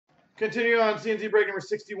Continue on CNC break number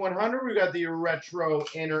 6100. We've got the retro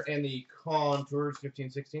inner and the contours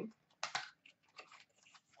 1516.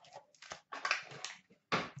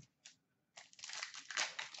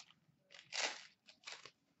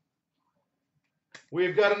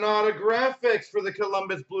 We've got an autographics for the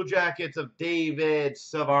Columbus Blue Jackets of David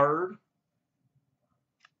Savard.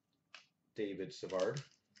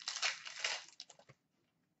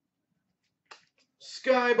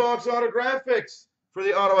 Skybox autographics for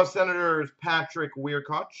the Ottawa Senators, Patrick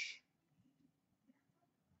Weirkoch.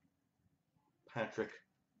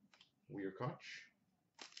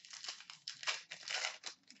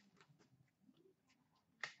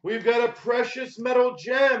 We've got a Precious Metal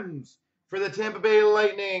Gems for the Tampa Bay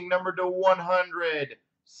Lightning, number to 100,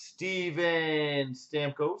 Steven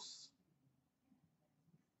Stamkos.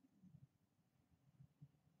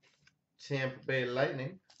 Tampa Bay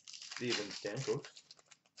Lightning, Steven Stamkos.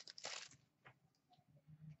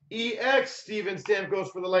 EX, Steven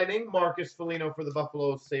Stamkos for the Lightning, Marcus Foligno for the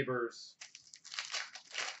Buffalo Sabres.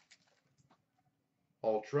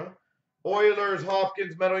 Ultra. Oilers,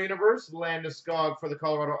 Hopkins Metal Universe, Landeskog for the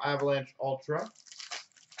Colorado Avalanche Ultra.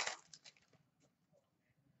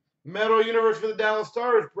 Metal Universe for the Dallas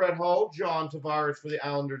Stars, Brett Hull, John Tavares for the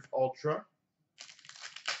Islanders Ultra.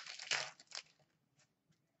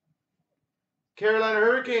 Carolina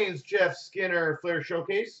Hurricanes, Jeff Skinner, Flair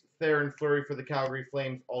Showcase, Theron Fleury for the Calgary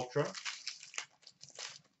Flames Ultra.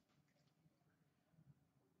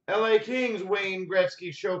 LA Kings, Wayne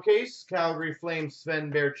Gretzky Showcase, Calgary Flames,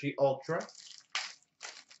 Sven Baertschi Ultra.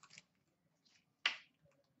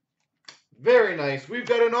 Very nice. We've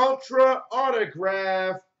got an Ultra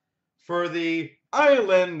autograph for the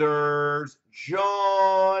Islanders,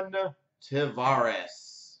 John Tavares.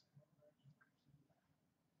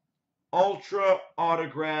 Ultra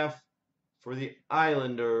autograph for the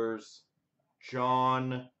Islanders,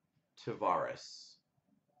 John Tavares.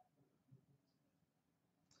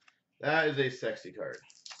 That is a sexy card.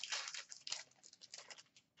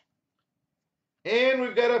 And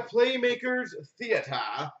we've got a Playmakers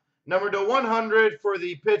Theater, number to 100 for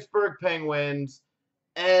the Pittsburgh Penguins,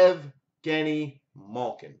 Evgeny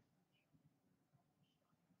Malkin.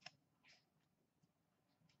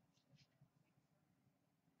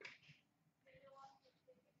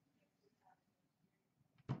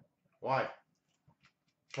 Why?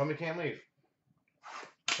 Tell me can't leave.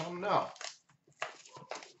 Tell them no.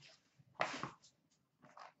 Oh,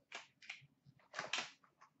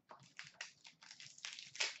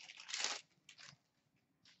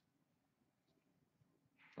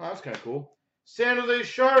 that's kind of cool. San Jose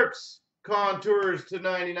Sharks contours to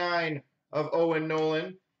 99 of Owen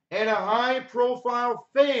Nolan. And a high-profile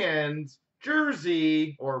fans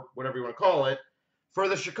jersey, or whatever you want to call it, for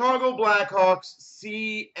the Chicago Blackhawks,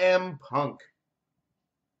 CM Punk.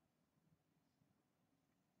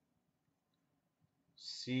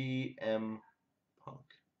 CM Punk.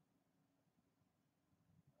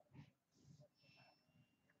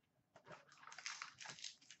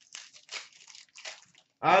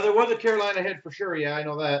 There was a Carolina hit for sure. Yeah, I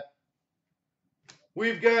know that.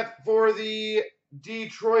 We've got for the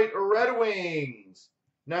Detroit Red Wings,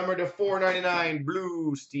 number to 499,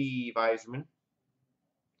 blue Steve Yzerman.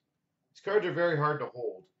 These cards are very hard to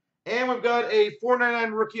hold. And we've got a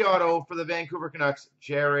 499 rookie auto for the Vancouver Canucks,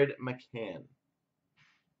 Jared McCann.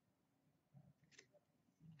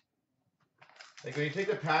 Like when you take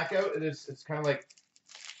the pack out, it's kind of like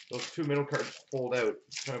those two middle cards fold out.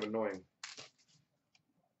 It's kind of annoying.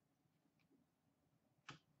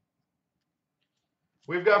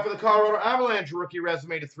 We've got for the Colorado Avalanche, rookie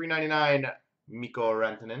resume to 399, Mikko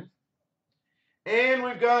Rantanen. And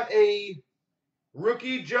we've got a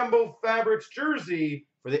rookie jumbo fabrics jersey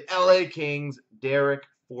for the LA Kings, Derek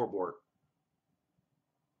Forbort.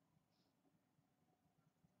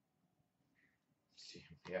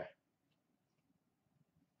 Yeah.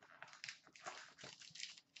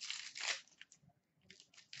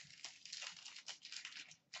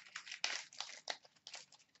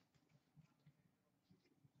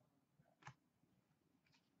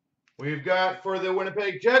 We've got for the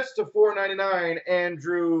Winnipeg Jets to 499,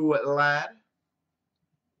 Andrew Ladd.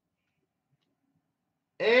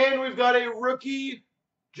 And we've got a rookie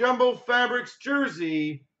jumbo fabrics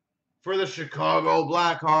jersey for the Chicago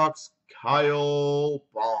Blackhawks, Kyle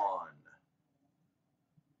Bond.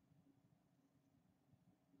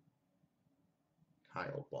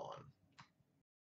 Kyle Bond.